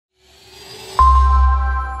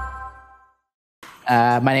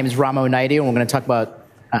My name is Ramana Naidu, and we're going to talk about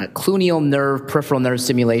cluneal nerve, peripheral nerve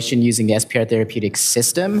stimulation using the SPR therapeutic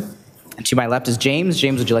system. And to my left is James.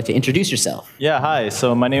 James, would you like to introduce yourself? Yeah, hi.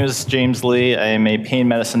 So my name is James Lee. I am a pain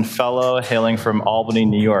medicine fellow hailing from Albany,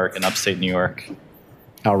 New York, in upstate New York.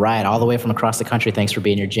 All right, all the way from across the country. Thanks for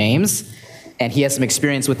being here, James. And he has some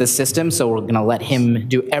experience with this system, so we're going to let him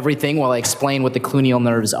do everything while I explain what the cluneal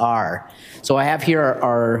nerves are. So I have here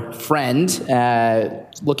our friend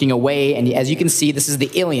looking away, and as you can see, this is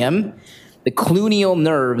the ilium. The cluneal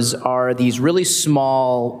nerves are these really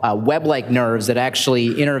small web-like nerves that actually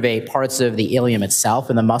innervate parts of the ilium itself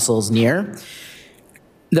and the muscles near.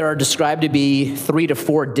 There are described to be 3 to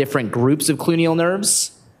 4 different groups of cluneal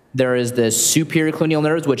nerves. There is the superior cluneal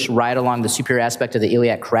nerves, which ride along the superior aspect of the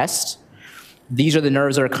iliac crest. These are the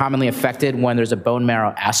nerves that are commonly affected when there's a bone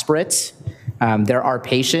marrow aspirate. There are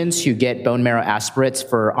patients who get bone marrow aspirates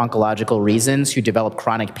for oncological reasons who develop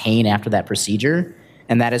chronic pain after that procedure,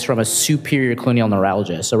 and that is from a superior cluneal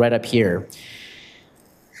neuralgia, so right up here.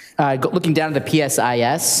 Looking down at the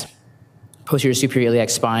PSIS, posterior superior iliac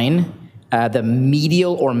spine, the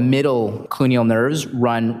medial or middle cluneal nerves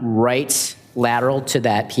run right lateral to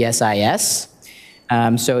that PSIS.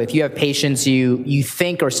 So if you have patients you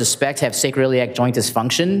think or suspect have sacroiliac joint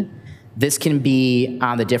dysfunction, this can be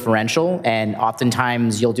on the differential, and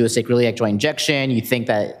oftentimes you'll do a sacroiliac joint injection. You think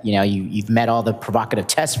that you've met all the provocative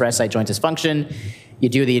tests for SI joint dysfunction. You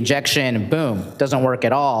do the injection, and boom, doesn't work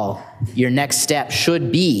at all. Your next step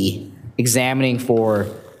should be examining for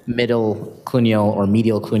middle cluneal or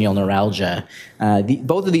medial cluneal neuralgia.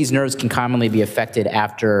 Both of these nerves can commonly be affected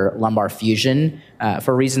after lumbar fusion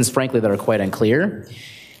for reasons, frankly, that are quite unclear.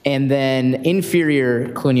 And then inferior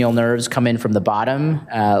cluneal nerves come in from the bottom,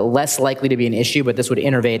 less likely to be an issue, but this would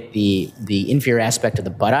innervate the inferior aspect of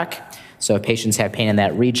the buttock. So if patients have pain in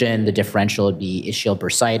that region, the differential would be ischial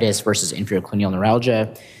bursitis versus inferior cluneal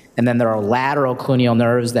neuralgia. And then there are lateral cluneal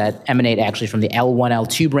nerves that emanate actually from the L1,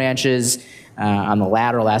 L2 branches on the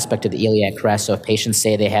lateral aspect of the iliac crest. So if patients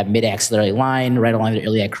say they have mid-axillary line right along the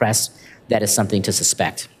iliac crest, that is something to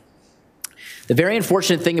suspect. The very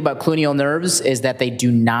unfortunate thing about cluneal nerves is that they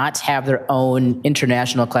do not have their own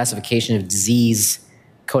international classification of disease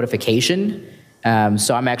codification.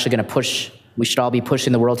 So I'm actually going to push, we should all be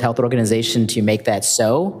pushing the World Health Organization to make that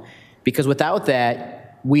so, because without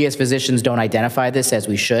that, we as physicians don't identify this as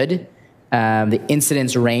we should. The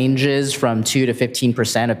incidence ranges from 2 to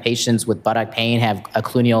 15% of patients with buttock pain have a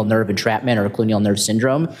cluneal nerve entrapment or a cluneal nerve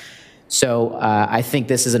syndrome. So I think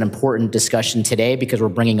this is an important discussion today because we're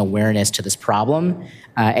bringing awareness to this problem.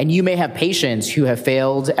 And you may have patients who have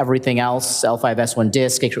failed everything else, L5-S1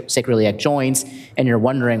 disc, sacroiliac joints, and you're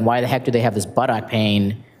wondering why the heck do they have this buttock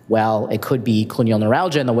pain? Well, it could be cluneal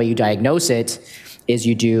neuralgia, and the way you diagnose it is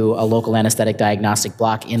you do a local anesthetic diagnostic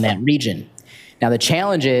block in that region. Now, the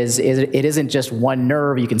challenge is it isn't just one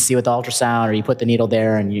nerve you can see with the ultrasound, or you put the needle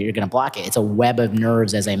there and you're going to block it. It's a web of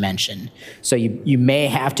nerves, as I mentioned. So you may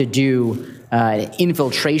have to do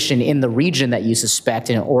infiltration in the region that you suspect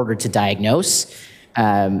in order to diagnose.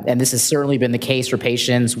 And this has certainly been the case for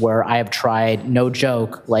patients where I have tried, no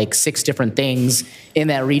joke, like 6 different things in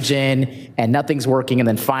that region and nothing's working. And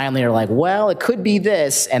then finally you're like, well, it could be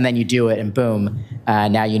this. And then you do it and boom,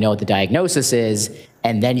 now you know what the diagnosis is.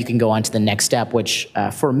 And then you can go on to the next step, which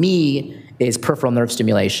for me is peripheral nerve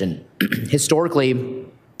stimulation. Historically,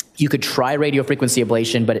 you could try radiofrequency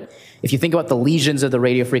ablation, but if you think about the lesions of the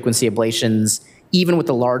radiofrequency ablations, even with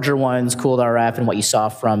the larger ones, cooled RF and what you saw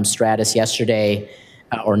from Stratus yesterday,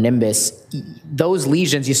 or Nimbus, those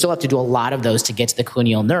lesions, you still have to do a lot of those to get to the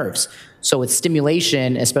cluneal nerves. So with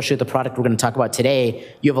stimulation, especially with the product we're going to talk about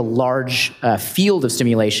today, you have a large field of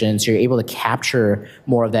stimulation, so you're able to capture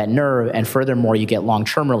more of that nerve, and furthermore, you get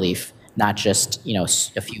long-term relief, not just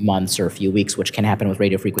a few months or a few weeks, which can happen with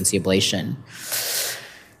radiofrequency ablation.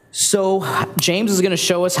 So James is going to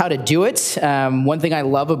show us how to do it. One thing I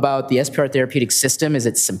love about the SPR therapeutic system is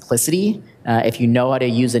its simplicity. If you know how to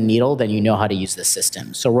use a needle, then you know how to use the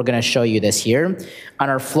system. So we're going to show you this here. On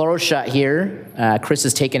our fluoro shot here, Chris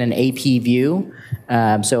has taken an AP view.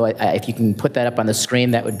 So if you can put that up on the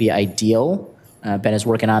screen, that would be ideal. Ben is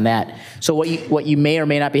working on that. So what you may or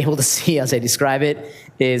may not be able to see as I describe it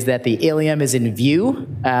is that the ilium is in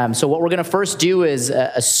view. So what we're going to first do is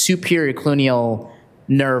a superior cluneal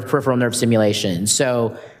nerve, peripheral nerve stimulation.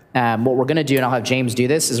 So what we're going to do, and I'll have James do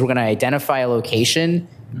this, is we're going to identify a location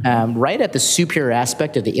right at the superior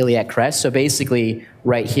aspect of the iliac crest. So basically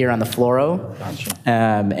right here on the fluoro. Gotcha.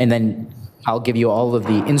 And then I'll give you all of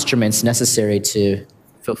the instruments necessary to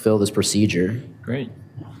fulfill this procedure. Great.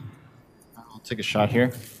 I'll take a shot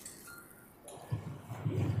here.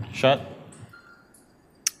 Shot.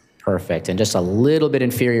 Perfect. And just a little bit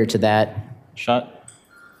inferior to that. Shut.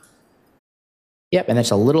 Yep, and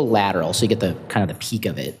that's a little lateral, so you get the kind of the peak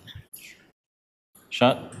of it.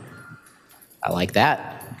 Shut. I like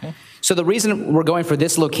that. Okay. So the reason we're going for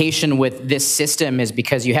this location with this system is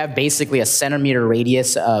because you have basically a centimeter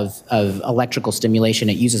radius of electrical stimulation.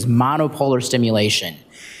 It uses monopolar stimulation.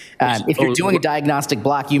 If you're doing a diagnostic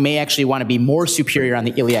block, you may actually want to be more superior on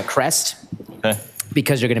the iliac crest. Okay.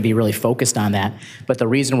 Because you're going to be really focused on that. But the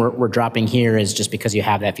reason we're dropping here is just because you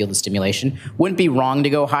have that field of stimulation. Wouldn't be wrong to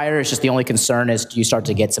go higher. It's just the only concern is you start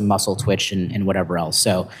to get some muscle twitch and whatever else.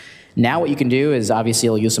 So now what you can do is obviously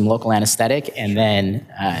you'll use some local anesthetic, and then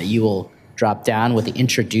you will drop down with the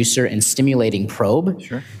introducer and stimulating probe.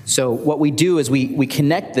 Sure. So what we do is we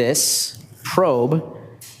connect this probe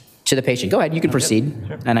to the patient. Go ahead, you can proceed.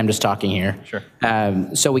 Sure. And I'm just talking here. Sure.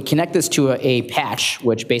 So we connect this to a patch,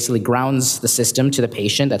 which basically grounds the system to the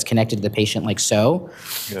patient. That's connected to the patient like so.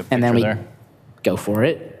 And then we go for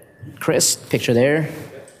it. Chris, picture there.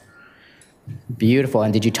 Beautiful.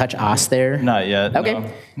 And did you touch os there? Not yet.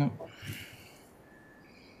 Okay. No.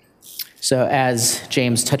 So as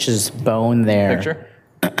James touches bone there, Picture.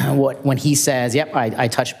 When he says, yep, I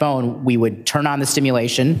touch bone, we would turn on the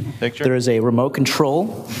stimulation. Picture. There is a remote control,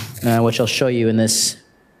 which I'll show you in this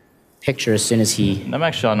picture as soon as he... I'm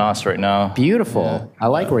actually on os right now. Beautiful. Yeah. I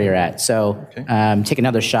like where you're at. So take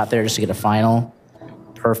another shot there just to get a final.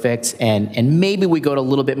 Perfect. And maybe we go to a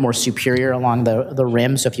little bit more superior along the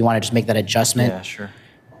rim, so if you want to just make that adjustment. Yeah, sure.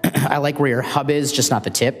 I like where your hub is, just not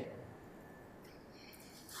the tip.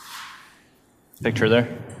 Picture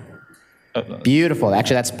there. Beautiful.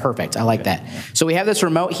 Actually, that's perfect. I like that. So we have this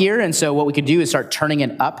remote here, and so what we could do is start turning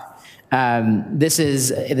it up. This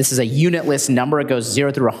is a unitless number. It goes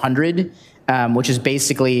 0 through 100, which is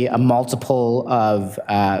basically a multiple of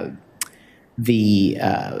the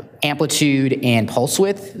amplitude and pulse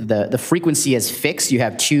width. The frequency is fixed. You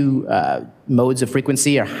have two modes of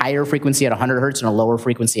frequency, a higher frequency at 100 hertz and a lower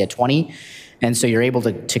frequency at 20. And so you're able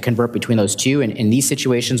to convert between those two. And in these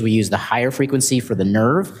situations, we use the higher frequency for the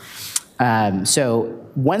nerve. So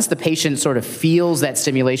once the patient sort of feels that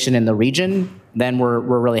stimulation in the region, then we're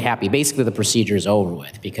really happy. Basically, the procedure is over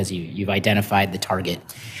with because you've identified the target.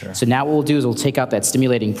 Sure. So now what we'll do is we'll take out that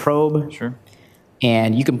stimulating probe. Sure.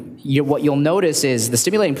 And what you'll notice is the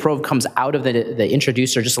stimulating probe comes out of the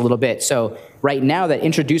introducer just a little bit. So right now that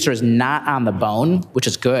introducer is not on the bone, which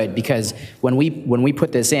is good because when we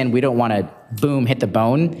put this in, we don't want to boom hit the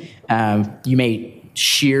bone. You may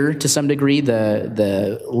shear to some degree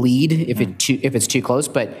the lead if it's too close,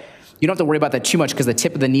 but you don't have to worry about that too much because the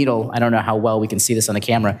tip of the needle, I don't know how well we can see this on the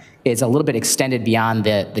camera, is a little bit extended beyond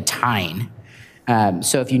the tine.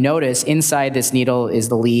 So if you notice, inside this needle is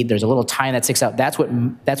the lead. There's a little tine that sticks out. That's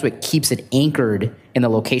what keeps it anchored in the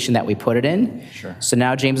location that we put it in. Sure. So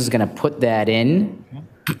now James is going to put that in.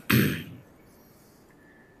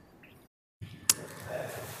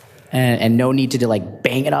 And no need to like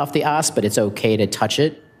bang it off the os, but it's okay to touch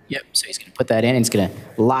it. Yep. So he's going to put that in, and it's going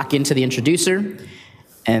to lock into the introducer,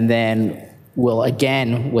 and then we'll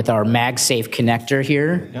again with our MagSafe connector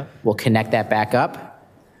here, we'll connect that back up,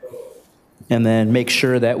 and then make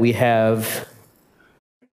sure that we have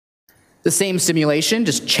the same stimulation,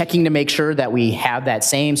 just checking to make sure that we have that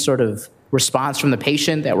same sort of response from the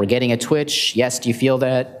patient, that we're getting a twitch. Yes, do you feel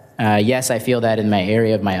that? Yes, I feel that in my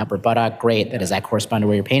area of my upper buttock. Great. Does that correspond to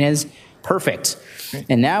where your pain is? Perfect.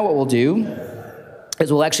 And now what we'll do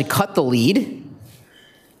is we'll actually cut the lead,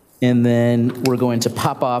 and then we're going to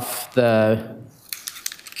pop off the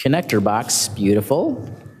connector box. Beautiful.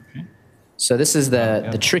 So this is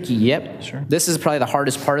the tricky, Sure. This is probably the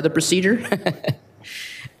hardest part of the procedure.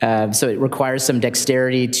 So it requires some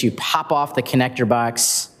dexterity to pop off the connector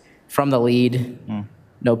box from the lead.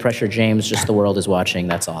 No pressure, James, just the world is watching,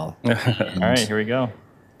 that's all. All right, here we go.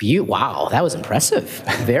 Wow, that was impressive.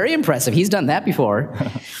 Very impressive. He's done that before.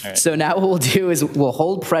 Right. So now what we'll do is we'll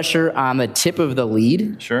hold pressure on the tip of the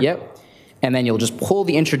lead. Sure. Yep. And then you'll just pull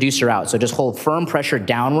the introducer out. So just hold firm pressure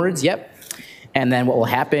downwards. Yep. And then what will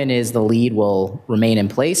happen is the lead will remain in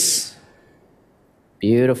place.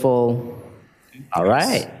 Beautiful. All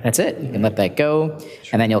right, that's it. You can let that go.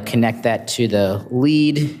 And then you'll connect that to the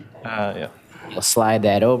lead. Yeah. You'll slide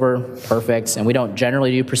that over. Perfect. And we don't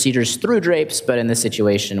generally do procedures through drapes, but in this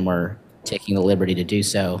situation, we're taking the liberty to do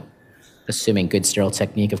so, assuming good sterile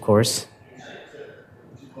technique, of course.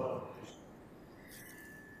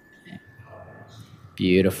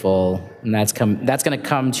 Beautiful. And that's going to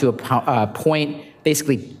come to a point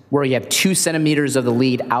basically where you have 2 centimeters of the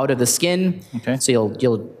lead out of the skin. Okay. So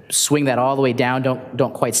you'll swing that all the way down.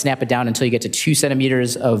 Don't quite snap it down until you get to 2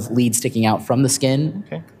 centimeters of lead sticking out from the skin.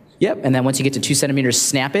 Okay. Yep, and then once you get to 2 centimeters,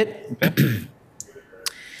 snap it. And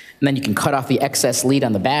then you can cut off the excess lead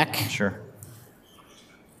on the back. Sure.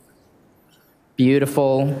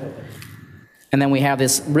 Beautiful. And then we have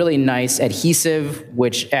this really nice adhesive,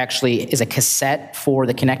 which actually is a cassette for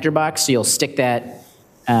the connector box. So you'll stick that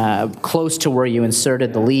close to where you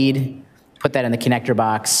inserted the lead, put that in the connector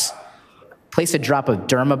box, place a drop of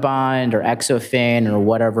Dermabond or Exofin or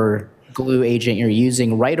whatever glue agent you're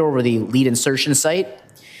using right over the lead insertion site.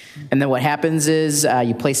 And then what happens is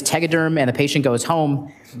you place Tegaderm and the patient goes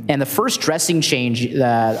home. And the first dressing change,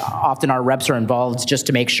 often our reps are involved just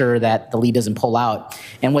to make sure that the lead doesn't pull out.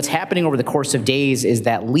 And what's happening over the course of days is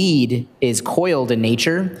that lead is coiled in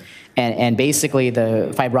nature. And basically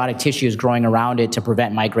the fibrotic tissue is growing around it to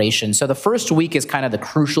prevent migration. So the first week is kind of the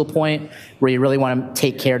crucial point where you really want to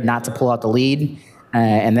take care not to pull out the lead.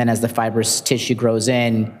 And then as the fibrous tissue grows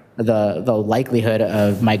in, the likelihood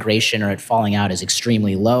of migration or it falling out is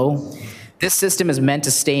extremely low. This system is meant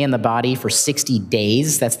to stay in the body for 60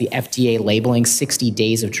 days. That's the FDA labeling, 60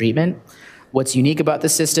 days of treatment. What's unique about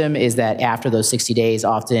this system is that after those 60 days,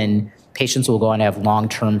 often patients will go on to have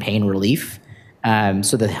long-term pain relief.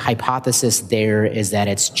 So the hypothesis there is that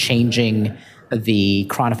it's changing the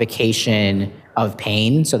chronification of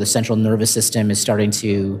pain. So the central nervous system is starting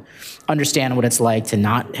to understand what it's like to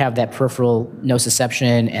not have that peripheral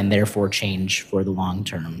nociception and therefore change for the long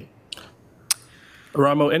term.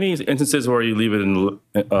 Ramo, any instances where you leave it in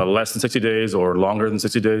less than 60 days or longer than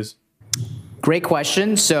 60 days? Great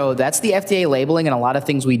question. So that's the FDA labeling, and a lot of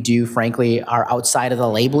things we do, frankly, are outside of the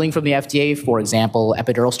labeling from the FDA. For example,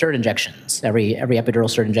 epidural steroid injections. Every epidural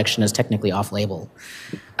steroid injection is technically off-label.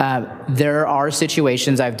 There are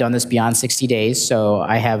situations, I've done this beyond 60 days, so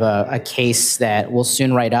I have a case that we'll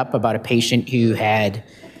soon write up about a patient who had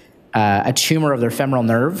a tumor of their femoral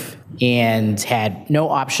nerve and had no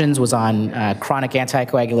options, was on chronic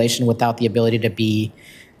anticoagulation without the ability to be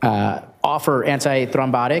offer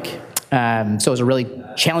antithrombotic. So it was a really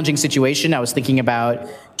challenging situation. I was thinking about,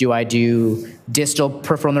 do I do distal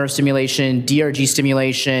peripheral nerve stimulation, DRG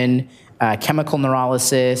stimulation, chemical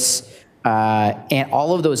neurolysis, and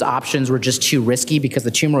all of those options were just too risky because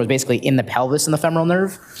the tumor was basically in the pelvis in the femoral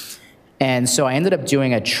nerve. And so I ended up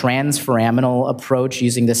doing a transforaminal approach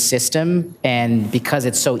using this system, and because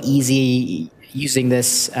it's so easy using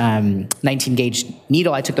this 19-gauge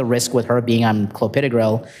needle, I took the risk with her being on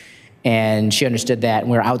clopidogrel. And she understood that,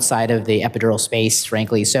 and we were outside of the epidural space,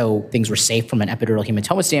 frankly, so things were safe from an epidural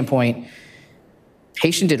hematoma standpoint.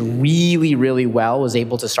 Patient did really, really well, was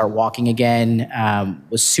able to start walking again,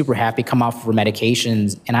 was super happy, come off of her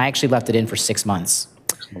medications, and I actually left it in for 6 months.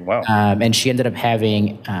 Wow. And she ended up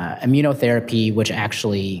having immunotherapy, which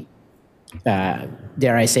actually,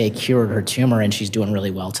 dare I say, cured her tumor, and she's doing really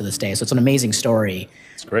well to this day. So it's an amazing story.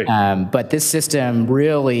 That's great. But this system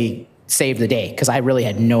really saved the day because I really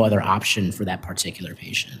had no other option for that particular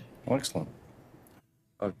patient. Well, excellent.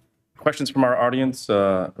 Questions from our audience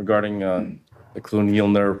regarding the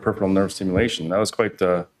cluneal nerve, peripheral nerve stimulation. That was quite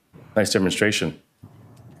a nice demonstration.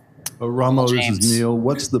 Ramo, this is Neil.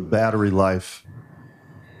 What's the battery life?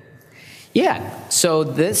 Yeah, so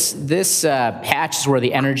this patch is where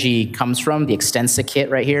the energy comes from, the Extensa kit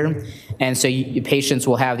right here. And so patients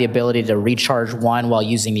will have the ability to recharge one while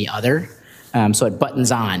using the other. So it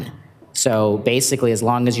buttons on. So basically, as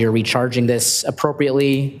long as you're recharging this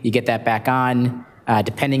appropriately, you get that back on.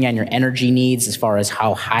 Depending on your energy needs, as far as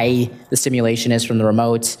how high the stimulation is from the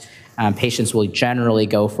remote, patients will generally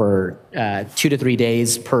go for 2 to 3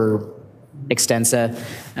 days per Extensa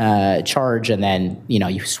charge, and then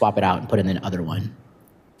you swap it out and put in another one.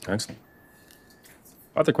 Excellent.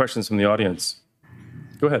 Other questions from the audience?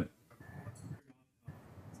 Go ahead.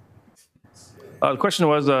 The question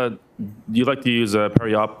was, do you like to use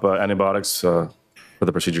peri-op antibiotics for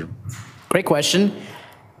the procedure? Great question.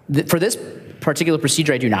 For this particular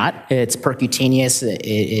procedure, I do not. It's percutaneous. It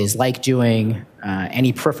is like doing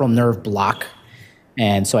any peripheral nerve block.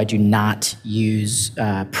 And so I do not use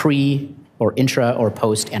pre or intra or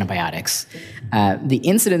post antibiotics. The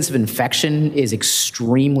incidence of infection is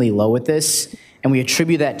extremely low with this, and we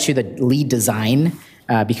attribute that to the lead design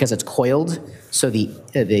because it's coiled. So the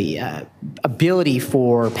ability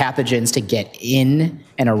for pathogens to get in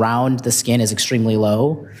and around the skin is extremely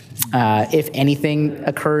low. If anything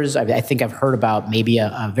occurs, I think I've heard about maybe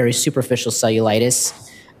a very superficial cellulitis,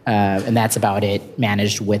 and that's about it,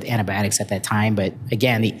 managed with antibiotics at that time. But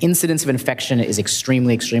again, the incidence of infection is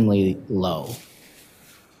extremely, extremely low.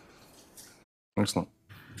 Excellent.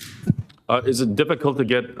 Is it difficult to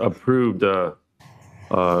get approved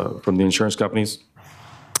from the insurance companies?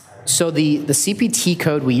 So the CPT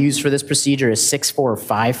code we use for this procedure is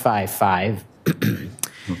 64555.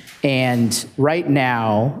 And right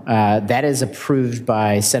now, that is approved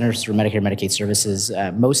by Centers for Medicare and Medicaid Services.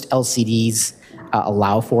 Most LCDs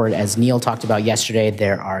allow for it. As Neil talked about yesterday,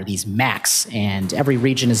 there are these MACs, and every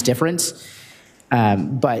region is different.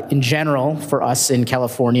 But in general, for us in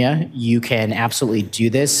California, you can absolutely do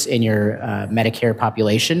this in your Medicare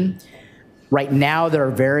population. Right now, there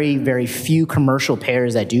are very, very few commercial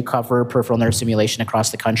payers that do cover peripheral nerve stimulation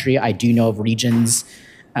across the country. I do know of regions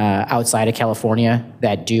outside of California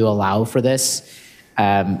that do allow for this.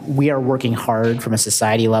 We are working hard from a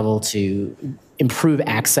society level to improve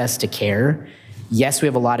access to care. Yes, we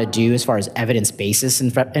have a lot to do as far as evidence basis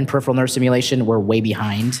in peripheral nerve stimulation. We're way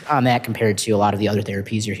behind on that compared to a lot of the other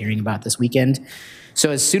therapies you're hearing about this weekend. So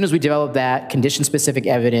as soon as we develop that condition-specific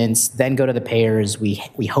evidence, then go to the payers, we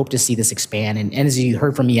hope to see this expand. And as you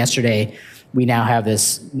heard from me yesterday, we now have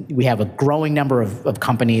we have a growing number of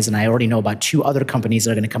companies, and I already know about 2 other companies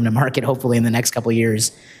that are going to come to market hopefully in the next couple of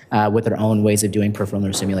years with their own ways of doing peripheral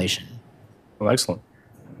nerve stimulation. Well, excellent.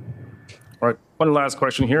 All right, one last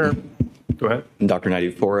question here. Go ahead. Dr.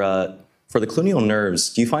 Naidu, for the cluneal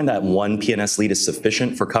nerves, do you find that one PNS lead is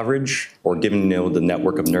sufficient for coverage, or given the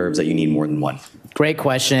network of nerves that you need more than one? Great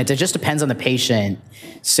question. It just depends on the patient.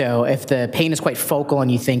 So if the pain is quite focal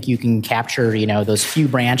and you think you can capture, those few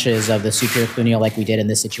branches of the superior cluneal like we did in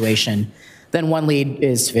this situation, then one lead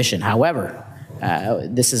is sufficient. However,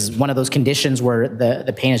 this is one of those conditions where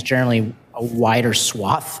the pain is generally a wider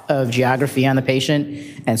swath of geography on the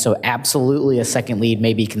patient, and so absolutely a second lead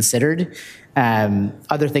may be considered.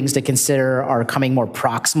 Other things to consider are coming more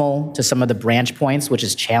proximal to some of the branch points, which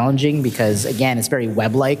is challenging because, again, it's very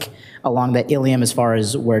web-like along the ilium as far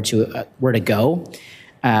as where to go.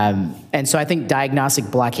 And so I think diagnostic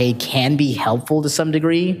blockade can be helpful to some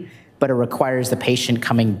degree, but it requires the patient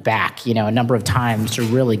coming back, a number of times to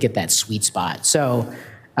really get that sweet spot. So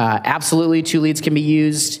absolutely 2 leads can be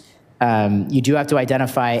used. You do have to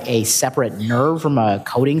identify a separate nerve from a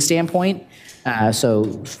coding standpoint.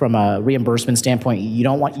 So from a reimbursement standpoint, you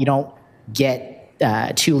don't get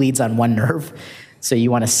 2 leads on one nerve. So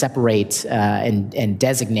you want to separate and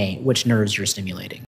designate which nerves you're stimulating.